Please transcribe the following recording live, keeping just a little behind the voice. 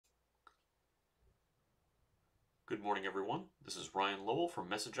Good morning, everyone. This is Ryan Lowell from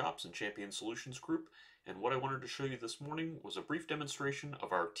MessageOps and Champion Solutions Group, and what I wanted to show you this morning was a brief demonstration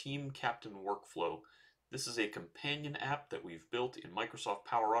of our Team Captain workflow. This is a companion app that we've built in Microsoft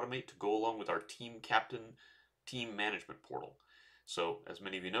Power Automate to go along with our Team Captain team management portal. So, as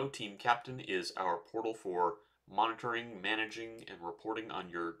many of you know, Team Captain is our portal for monitoring, managing, and reporting on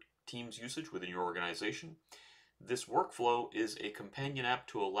your team's usage within your organization. This workflow is a companion app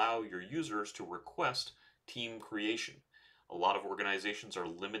to allow your users to request team creation. A lot of organizations are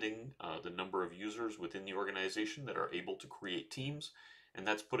limiting the number of users within the organization that are able to create teams, and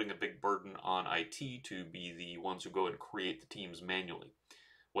that's putting a big burden on IT to be the ones who go and create the teams manually.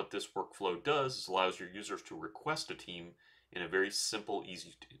 What this workflow does is allows your users to request a team in a very simple,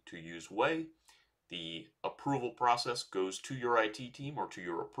 easy to use way. The approval process goes to your IT team or to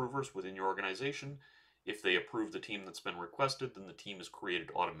your approvers within your organization. If they approve the team that's been requested, then the team is created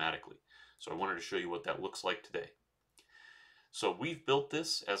automatically. So I wanted to show you what that looks like today. So we've built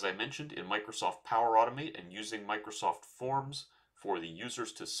this, as I mentioned, in Microsoft Power Automate and using Microsoft Forms for the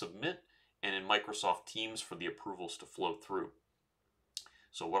users to submit, and in Microsoft Teams for the approvals to flow through.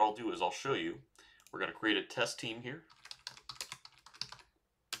 So what I'll do is I'll show you. We're going to create a test team here.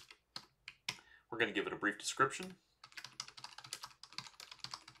 We're going to give it a brief description.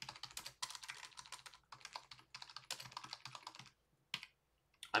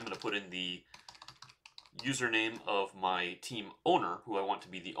 I'm going to put in the username of my team owner, who I want to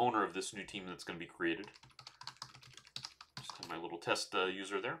be the owner of this new team that's going to be created. Just have my little test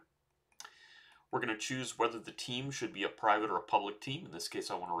user there. We're going to choose whether the team should be a private or a public team. In this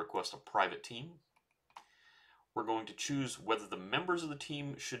case, I want to request a private team. We're going to choose whether the members of the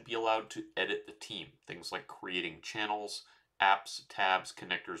team should be allowed to edit the team. Things like creating channels, apps, tabs,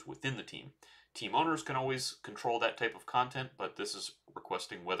 connectors within the team. Team owners can always control that type of content, but this is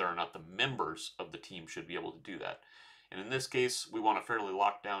requesting whether or not the members of the team should be able to do that. And in this case, we want a fairly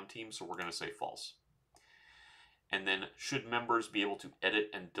locked down team, so we're going to say false. And then, should members be able to edit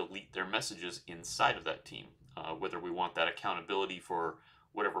and delete their messages inside of that team? Whether we want that accountability for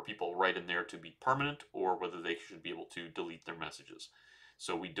whatever people write in there to be permanent, or whether they should be able to delete their messages.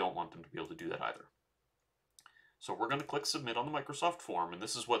 So we don't want them to be able to do that either. So we're going to click Submit on the Microsoft form, and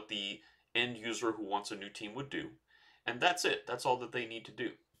this is what the end user who wants a new team would do. And that's it. That's all that they need to do.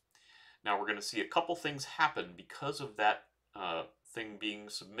 Now we're going to see a couple things happen because of that thing being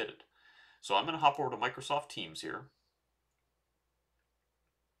submitted. So I'm going to hop over to Microsoft Teams here.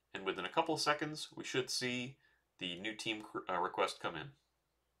 And within a couple of seconds, we should see the new team request come in.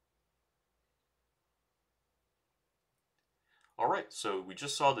 All right, so we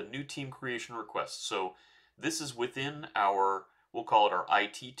just saw the new team creation request. So this is within our, we'll call it our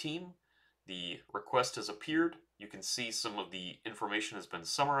IT team. The request has appeared. You can see some of the information has been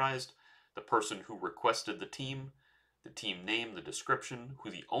summarized. The person who requested the team name, the description, who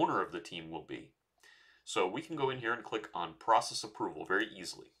the owner of the team will be. So we can go in here and click on Process Approval very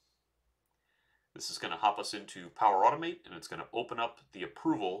easily. This is going to hop us into Power Automate, and it's going to open up the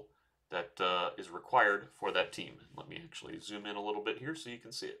approval that is required for that team. Let me actually zoom in a little bit here so you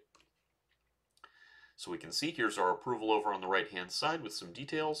can see it. So we can see here's our approval over on the right-hand side with some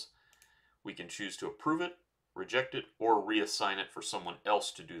details. We can choose to approve it, reject it, or reassign it for someone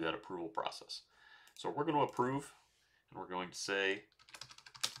else to do that approval process. So we're going to approve, and we're going to say,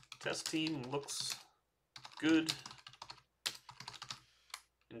 test team looks good.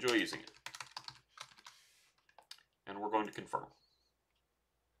 Enjoy using it. And we're going to confirm.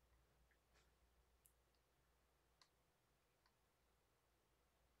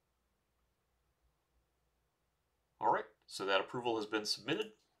 All right, so that approval has been submitted.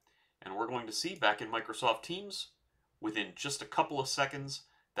 And we're going to see back in Microsoft Teams, within just a couple of seconds,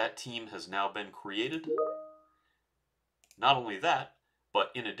 that team has now been created. Not only that, but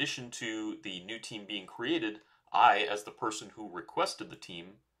in addition to the new team being created, I, as the person who requested the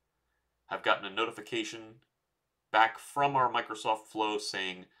team, have gotten a notification back from our Microsoft Flow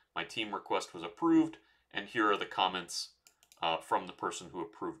saying my team request was approved, and here are the comments from the person who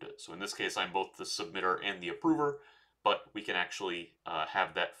approved it. So in this case, I'm both the submitter and the approver, but we can actually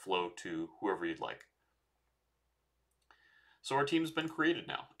have that flow to whoever you'd like. So our team's been created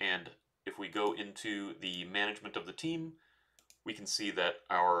now, and if we go into the management of the team, we can see that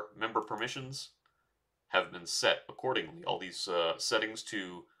our member permissions have been set accordingly. All these settings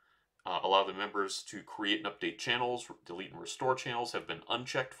to allow the members to create and update channels, delete and restore channels have been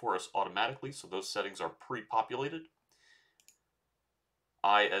unchecked for us automatically, so those settings are pre-populated.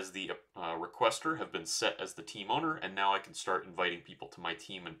 I, as the requester, have been set as the team owner, and now I can start inviting people to my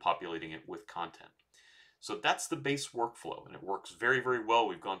team and populating it with content. So that's the base workflow, and it works very, very well.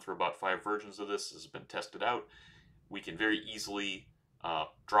 We've gone through about 5 versions of this. This has been tested out, we can very easily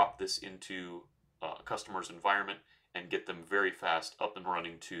drop this into a customer's environment and get them very fast up and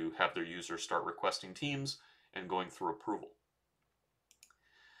running to have their users start requesting teams and going through approval.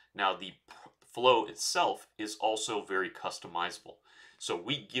 Now, the flow itself is also very customizable. So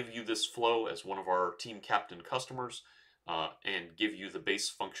we give you this flow as one of our team captain customers and give you the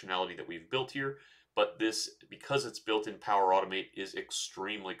base functionality that we've built here. But this, because it's built in Power Automate, is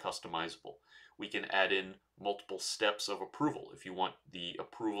extremely customizable. We can add in multiple steps of approval if you want the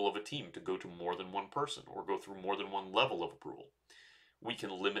approval of a team to go to more than one person or go through more than one level of approval. We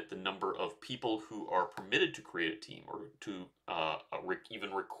can limit the number of people who are permitted to create a team or to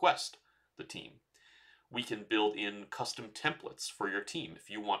even request the team. We can build in custom templates for your team. If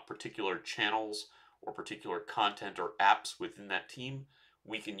you want particular channels or particular content or apps within that team,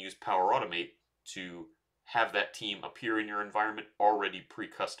 we can use Power Automate to have that team appear in your environment already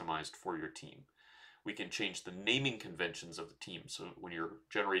pre-customized for your team. We can change the naming conventions of the team. So when you're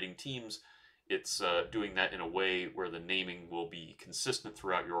generating teams, it's doing that in a way where the naming will be consistent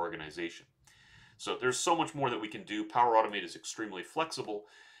throughout your organization. So there's so much more that we can do. Power Automate is extremely flexible.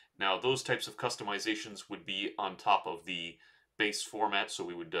 Now, those types of customizations would be on top of the base format, so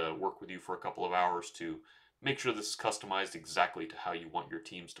we would work with you for a couple of hours to make sure this is customized exactly to how you want your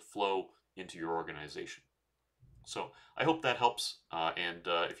teams to flow into your organization. So I hope that helps, and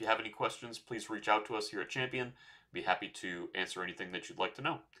if you have any questions, please reach out to us here at Champion. Be happy to answer anything that you'd like to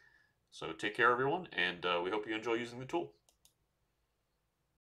know. So take care, everyone, and we hope you enjoy using the tool.